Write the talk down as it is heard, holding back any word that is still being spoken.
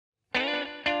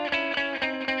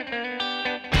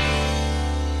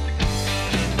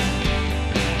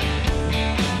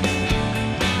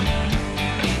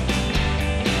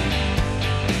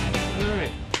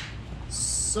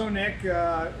Nick.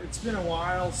 It's been a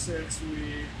while since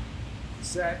we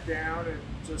sat down and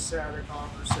just had a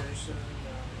conversation.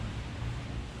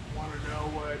 Want to know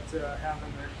what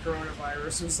having the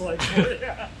coronavirus was like for you?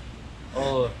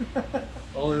 Oh,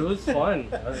 it was fun.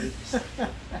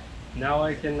 Now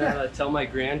I can tell my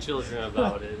grandchildren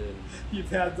about it. And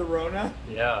You've had the Rona?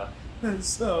 yeah.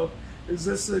 So, is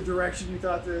this the direction you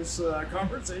thought this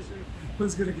conversation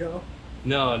was going to go?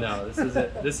 No,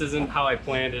 this isn't how I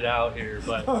planned it out here.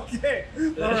 But okay,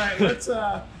 all right.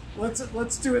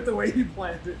 Let's do it the way you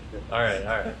planned it. All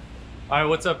right.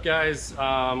 What's up, guys?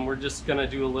 We're just gonna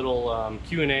do a little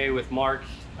Q&A with Mark.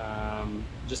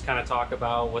 Just kind of talk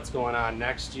about what's going on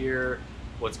next year,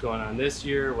 what's going on this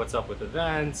year, what's up with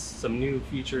events, some new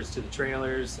features to the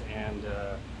trailers, and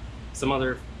some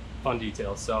other fun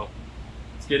details. So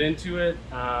let's get into it.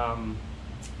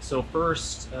 So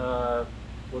first,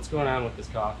 what's going on with this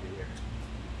coffee here?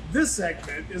 This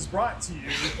segment is brought to you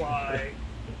by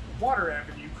Water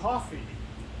Avenue Coffee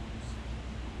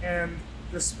and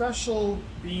the special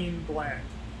bean blend.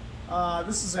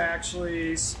 This is actually,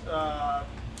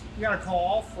 we got a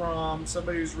call from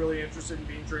somebody who's really interested in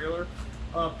bean trailer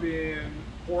up in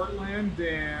Portland,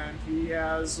 and he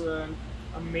has an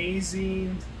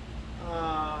amazing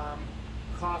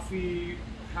coffee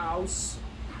house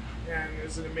and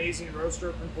is an amazing roaster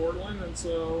up in Portland, and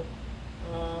so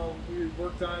we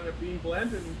worked on a bean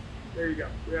blend, and there you go,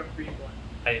 we have a bean blend.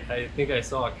 I think I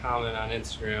saw a comment on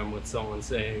Instagram with someone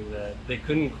saying that they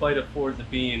couldn't quite afford the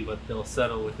bean, but they'll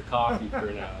settle with the coffee for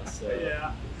now. So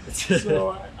yeah.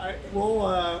 So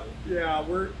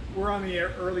we're on the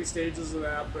early stages of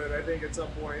that, but I think at some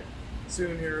point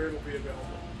soon here it'll be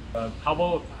available. How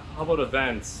about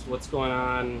events? What's going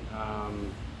on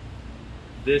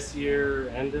this year,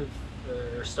 end of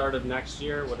or start of next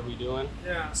year? What are we doing?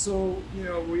 Yeah, so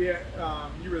we had,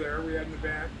 you were there. We had an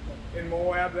event in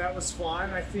Moab that was fun.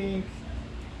 I think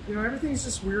everything's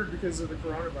just weird because of the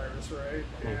coronavirus, right?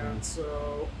 Mm-hmm. And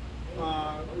so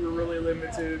we were really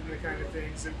limited in the kind of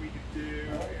things that we could do,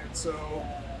 and so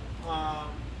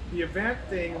the event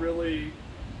thing really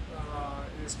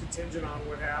is contingent on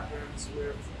what happens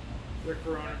with the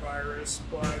coronavirus.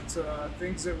 But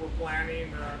things that we're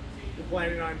planning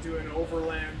on doing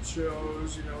overland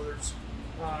shows. There's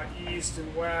east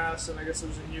and west, and I guess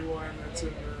there's a new one that's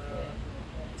in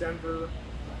Denver,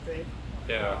 I think.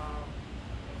 Yeah.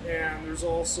 And there's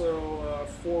also a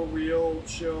four-wheel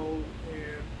show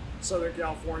in Southern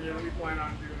California that we plan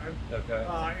on doing.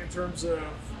 Okay. In terms of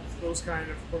those kind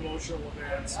of promotional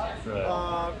events.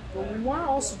 Right. But we want to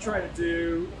also try to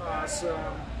do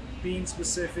some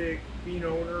bean-specific bean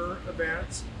owner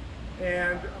events.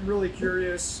 And I'm really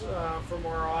curious from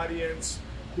our audience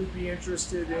who'd be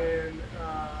interested in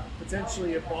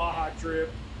potentially a Baja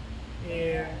trip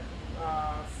in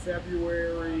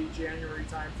February, January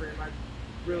timeframe. I'd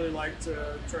really like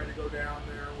to try to go down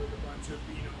there with a bunch of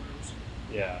bean owners.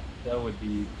 Yeah, that would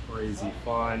be crazy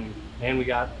fun. And we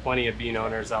got plenty of bean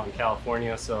owners out in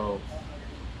California, so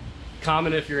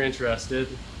comment if you're interested.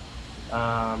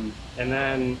 And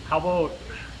then how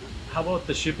about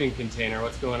the shipping container?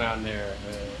 What's going on there?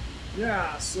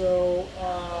 Yeah, so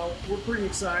we're pretty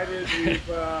excited.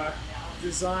 We've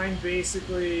designed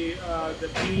basically the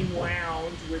Bean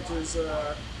Lounge, which is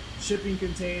a shipping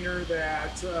container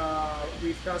that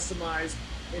we've customized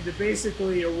into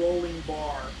basically a rolling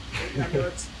bar.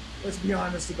 Let's be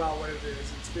honest about what it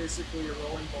is. It's basically a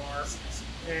rolling bar,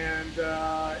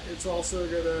 and it's also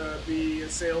going to be a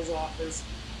sales office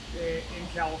in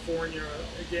California,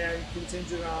 again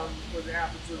contingent on what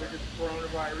happens with the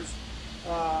coronavirus.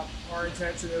 Our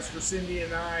intention is for Cindy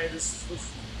and I to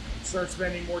start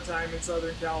spending more time in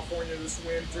Southern California this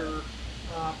winter,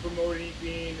 promoting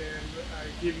bean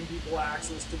and giving people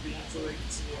access to bean so they can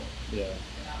see it. Yeah.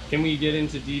 Can we get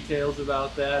into details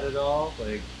about that at all?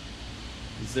 Like,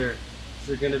 is there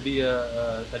going to be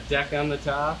a deck on the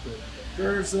top? Or?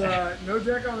 There's no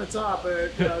deck on the top,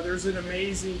 but there's an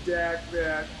amazing deck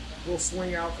that will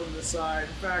swing out from the side.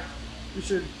 In fact, we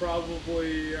should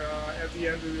probably, at the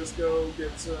end of this, go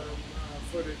get some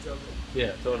footage of it.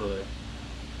 Yeah, totally.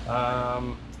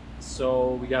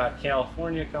 So we got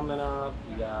California coming up.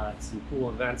 We got some cool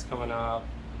events coming up.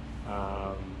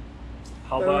 How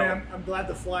about? I'm glad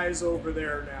the fly is over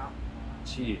there now.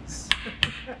 Jeez.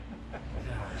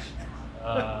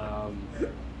 Gosh.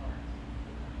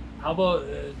 How about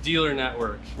dealer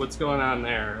network? What's going on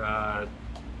there?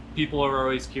 People are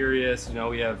always curious.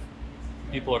 We have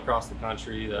people across the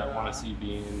country that want to see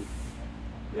bean.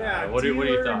 Yeah. What are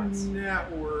your thoughts?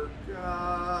 Network.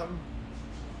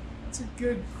 It's a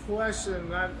good question.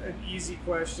 Not an easy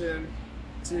question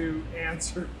to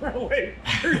answer. Wait,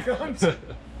 here it comes.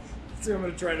 So I'm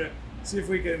going to try to see if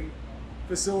we can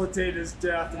facilitate his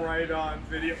death right on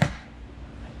video.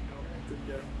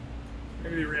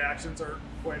 Maybe the reactions aren't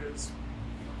quite as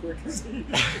quick as he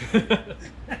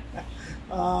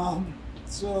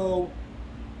So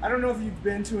I don't know if you've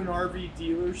been to an RV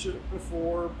dealership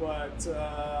before, but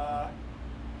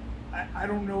I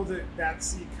don't know that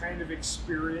that's the kind of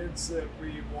experience that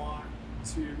we want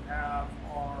to have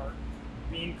our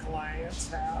bean clients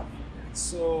have. And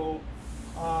so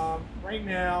right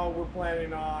now we're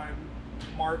planning on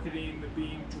marketing the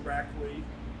bean directly,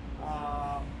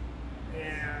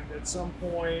 and at some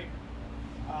point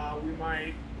we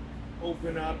might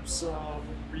open up some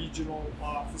regional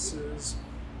offices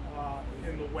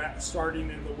in the west, starting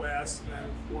in the west, and then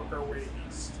work our way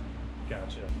east.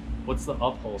 Gotcha. What's the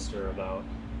Upholster about?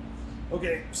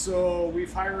 Okay, so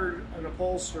we've hired an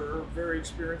upholster, a very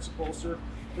experienced upholster.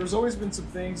 There's always been some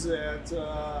things that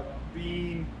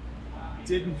Bean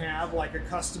didn't have, like a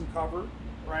custom cover,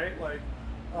 right? Like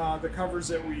the covers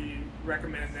that we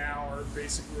recommend now are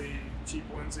basically cheap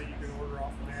ones that you can order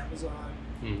off of Amazon.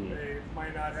 Mm-hmm. They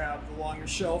might not have the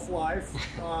longest shelf life.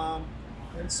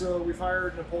 And so we've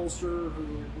hired an upholsterer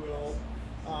who will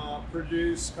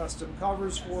produce custom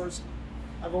covers for us.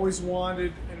 I've always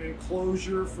wanted an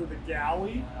enclosure for the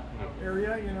galley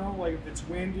area, you know, like if it's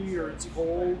windy or it's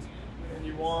cold and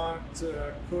you want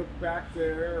to cook back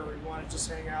there or you want to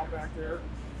just hang out back there.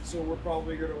 So we're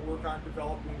probably going to work on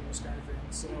developing those kind of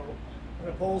things. So an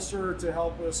upholsterer to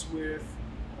help us with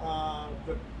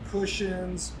the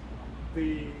cushions,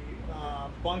 the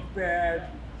bunk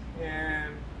bed,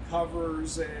 and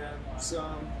covers, and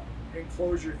some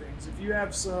enclosure things. If you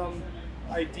have some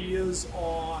ideas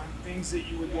on things that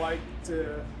you would like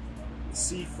to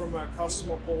see from a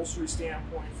custom upholstery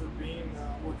standpoint for Bean,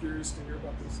 we're curious to hear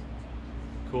about these things.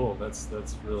 Cool, that's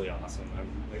really awesome. I'm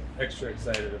like, extra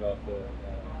excited about the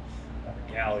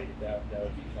galley. That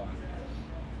would be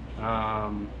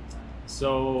fun.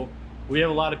 So we have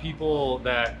a lot of people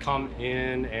that come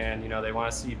in and, you know, they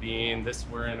want to see Bean.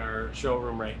 We're in our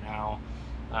showroom right now.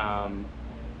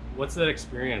 What's that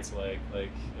experience like?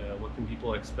 What can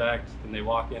people expect? Can they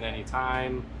walk in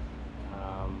anytime?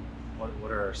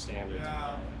 What are our standards?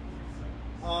 Yeah.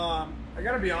 I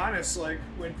gotta be honest, like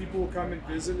when people come and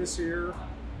visit us here,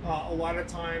 a lot of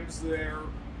times they're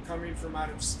coming from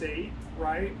out of state,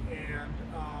 right? And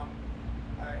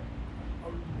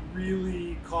I'm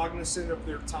really cognizant of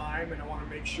their time, and I want to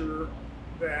make sure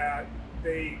that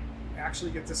they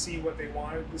actually get to see what they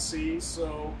wanted to see.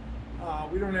 So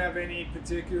we don't have any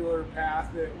particular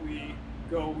path that we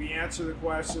go. We answer the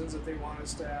questions that they want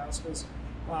us to ask, because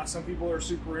some people are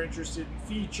super interested in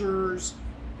features,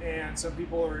 and some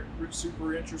people are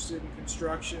super interested in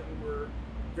construction. We're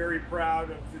very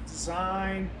proud of the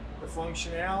design, the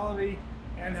functionality,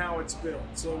 and how it's built.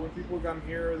 So when people come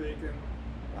here, they can,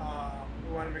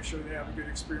 we want to make sure they have a good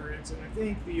experience. And I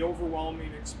think the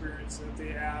overwhelming experience that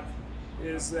they have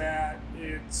is that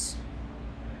it's,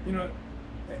 you know,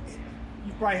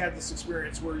 you've probably had this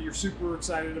experience where you're super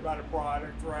excited about a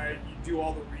product, right? You do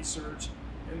all the research,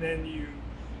 and then you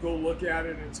go look at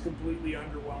it and it's completely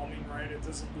underwhelming, right? It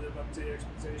doesn't live up to the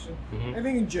expectation. Mm-hmm. I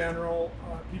think in general,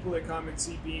 people that come and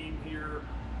see Bean here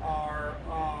are,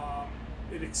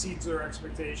 it exceeds their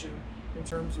expectation in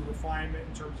terms of refinement,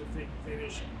 in terms of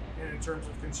finish, and in terms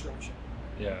of construction.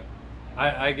 Yeah,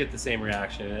 I get the same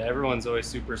reaction. Everyone's always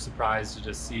super surprised to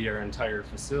just see our entire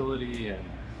facility and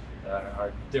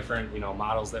our different, you know,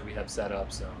 models that we have set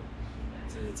up. So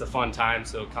it's a fun time,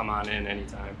 so come on in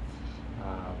anytime.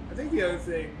 I think the other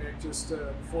thing, Nick, just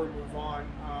before we move on,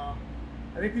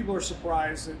 I think people are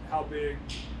surprised at how big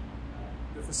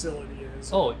the facility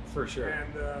is. Oh, for sure.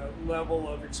 And the level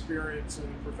of experience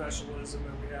and professionalism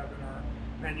that we have in our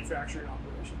manufacturing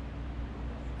operation.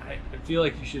 I feel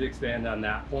like you should expand on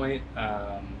that point.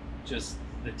 Just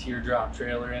the teardrop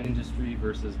trailer industry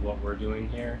versus what we're doing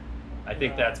here. I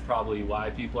think that's probably why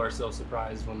people are so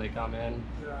surprised when they come in,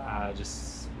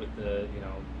 just with the, you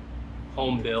know,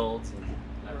 home builds and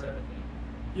that type of thing.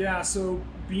 Yeah, so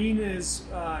Bean is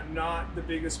not the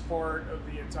biggest part of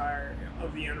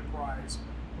the enterprise,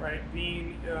 right?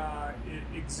 Bean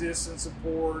it exists in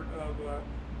support of a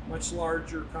much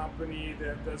larger company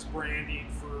that does branding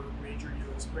for major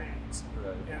U.S. banks.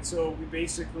 Right. And so we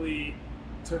basically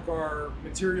took our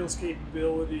materials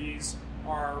capabilities,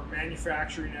 our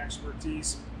manufacturing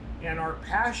expertise, and our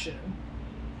passion,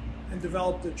 and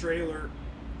developed a trailer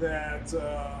that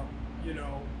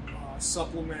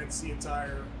supplements the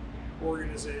entire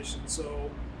organization. So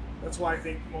that's why I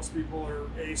think most people are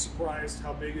A, surprised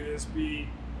how big it is, B,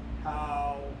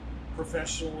 how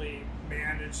professionally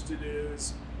managed it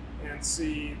is, and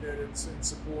see that it's in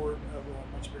support of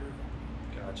a much bigger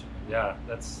company. Gotcha. Yeah,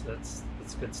 that's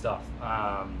good stuff.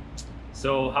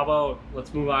 So how about,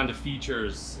 let's move on to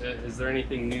features. Is there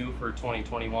anything new for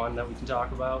 2021 that we can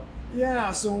talk about?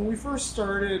 Yeah, so when we first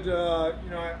started,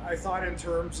 I thought in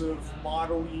terms of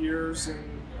model years,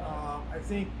 and I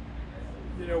think,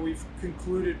 we've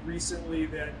concluded recently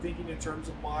that thinking in terms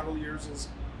of model years is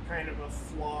kind of a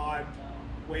flawed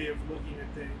way of looking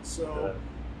at things. So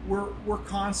we're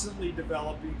constantly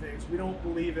developing things. We don't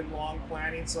believe in long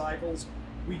planning cycles.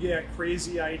 We get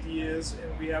crazy ideas,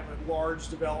 and we have a large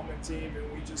development team,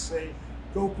 and we just say,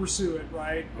 go pursue it,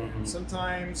 right? Mm-hmm. And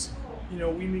sometimes,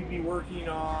 we may be working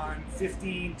on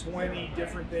 15, 20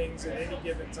 different things at any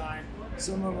given time.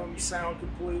 Some of them sound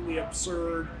completely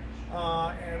absurd,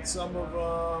 and some of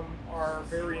them are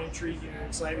very intriguing and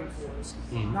exciting for us.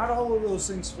 Mm-hmm. Not all of those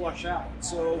things flush out.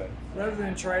 So rather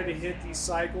than try to hit these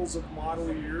cycles of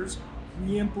model years,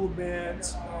 we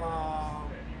implement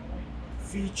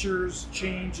features,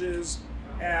 changes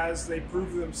as they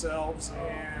prove themselves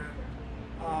and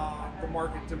the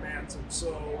market demands them.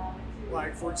 So,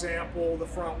 like for example, the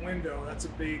front window, that's a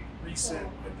big recent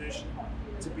addition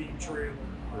to Beam Trailer.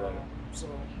 So,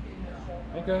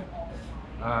 okay.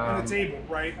 And the table,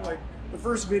 right? Like the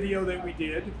first video that we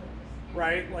did,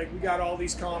 right? Like we got all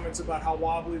these comments about how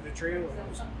wobbly the trailer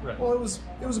was. Right. Well, it was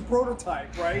a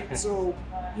prototype, right? So,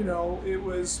 it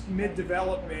was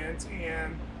mid-development,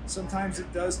 and sometimes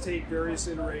it does take various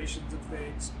iterations of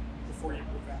things before you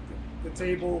perfect it. The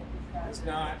table is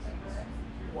not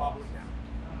wobbly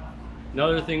now.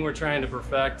 Another thing we're trying to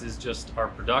perfect is just our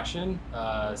production.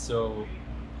 So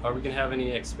are we going to have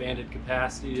any expanded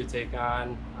capacity to take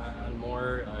on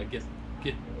more, get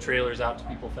trailers out to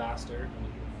people faster?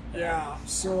 Yeah,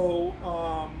 so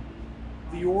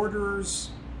the orders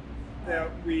that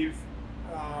we've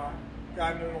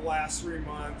gotten in the last 3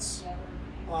 months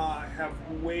have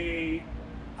way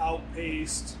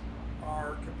outpaced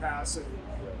our capacity.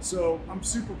 So I'm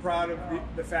super proud of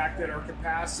the fact that our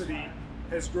capacity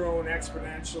has grown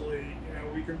exponentially.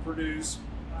 We can produce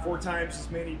 4 times as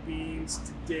many beans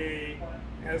today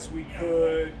as we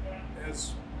could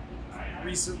as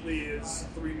recently as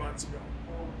 3 months ago,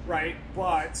 right?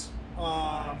 But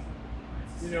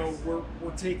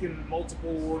we're taking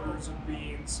multiple orders of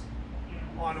beans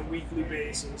on a weekly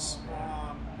basis.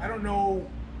 I don't know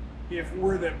if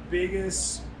we're the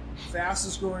biggest,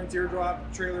 fastest growing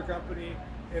teardrop trailer company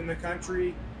in the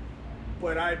country,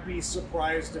 but I'd be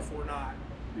surprised if we're not,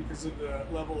 because of the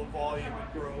level of volume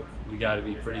and growth. We got to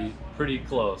be pretty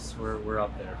close. We're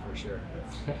up there for sure.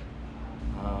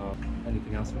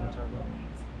 Anything else you want to talk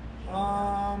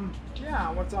about? Yeah,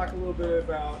 I want to talk a little bit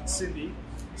about Cindy.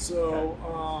 So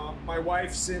my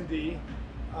wife Cindy,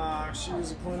 she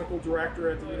was a clinical director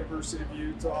at the University of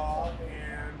Utah,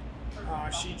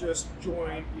 and she just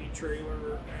joined Beam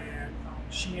Trailer, and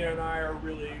she and I are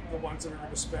really the ones that are going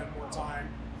to spend more time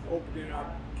opening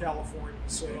up California.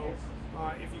 So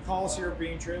if you call us here at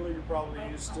Beam Trailer, you're probably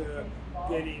used to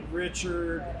getting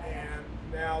Richard, and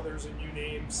now there's a new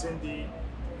name, Cindy,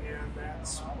 and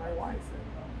that's my wife.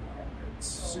 And it's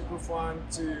super fun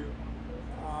to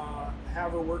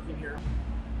have her working here.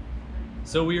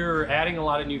 So we are adding a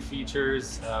lot of new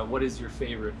features. What is your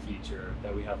favorite feature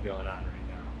that we have going on right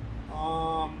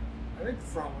now? I think the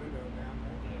front window, man.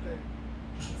 I think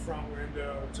the front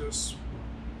window, just,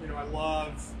 I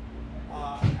love,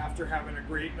 after having a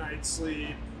great night's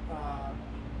sleep,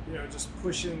 just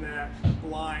pushing that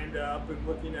blind up and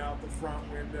looking out the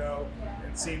front window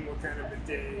and seeing what kind of a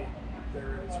day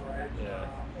there is, right? Yeah.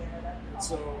 And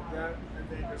so that,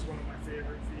 I think, is one of my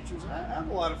favorite features. I have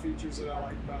a lot of features that I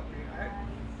like about me.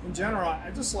 In general,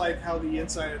 I just like how the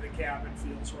inside of the cabin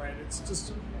feels, right? It's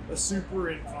just a super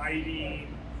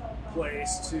inviting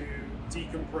place to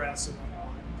decompress and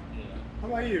unwind. Yeah. How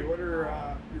about you? What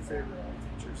are your favorite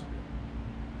features?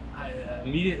 I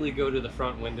immediately go to the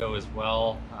front window as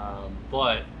well,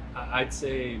 but I'd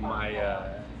say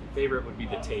my favorite would be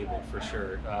the table for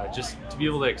sure. Just to be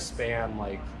able to expand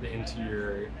like the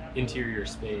interior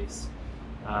space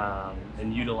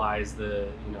and utilize the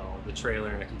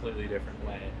trailer in a completely different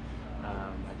way.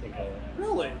 I think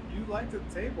Really? You like the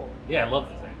table? Yeah, I love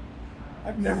the thing.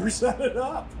 I've never set it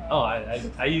up. Oh,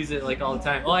 I use it like all the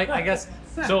time. Well, I guess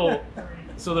so.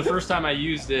 So the first time I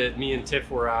used it, me and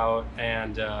Tiff were out,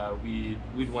 and we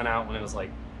went out when it was like,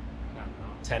 I don't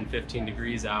know, 10, 15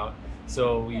 degrees out.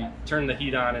 So we turned the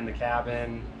heat on in the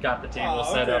cabin, got the table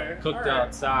set up, cooked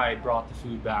outside, brought the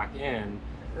food back in,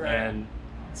 and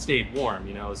stayed warm.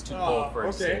 It was too cold for it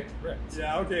to stay.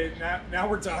 Yeah, okay. Now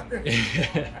we're talking.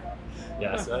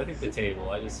 Yeah, so I think the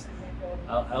table.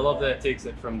 I love that it takes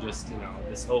it from just, you know,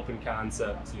 this open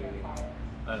concept to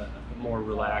more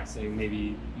relaxing.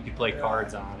 Maybe you could play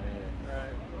cards on it,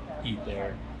 Right. eat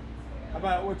there. How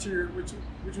about which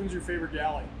one's your favorite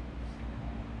galley?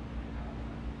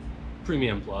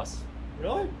 Premium plus,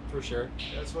 Really? for sure.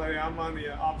 That's why I'm on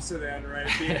the opposite end,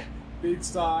 right? Bead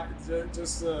stock,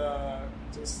 just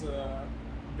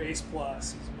base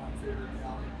plus is my favorite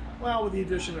galley. Well, with the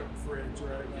addition of a fridge,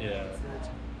 right? Yeah. Fridge.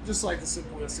 Just like the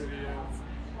simplicity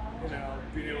of, you know,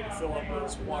 being able to fill up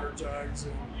those water jugs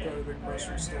and go to the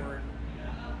grocery store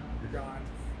and you're gone.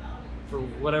 For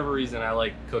whatever reason, I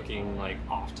like cooking like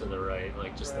off to the right,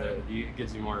 like just Right. it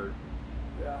gives you more,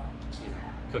 Yeah. you know,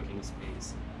 cooking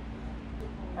space.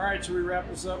 All right, should we wrap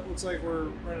this up? Looks like we're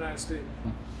running out of steam.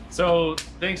 So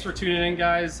thanks for tuning in,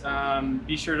 guys.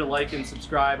 Be sure to like and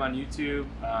subscribe on YouTube.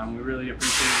 We really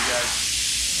appreciate you guys.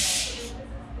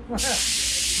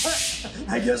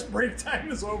 I guess break time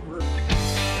is over.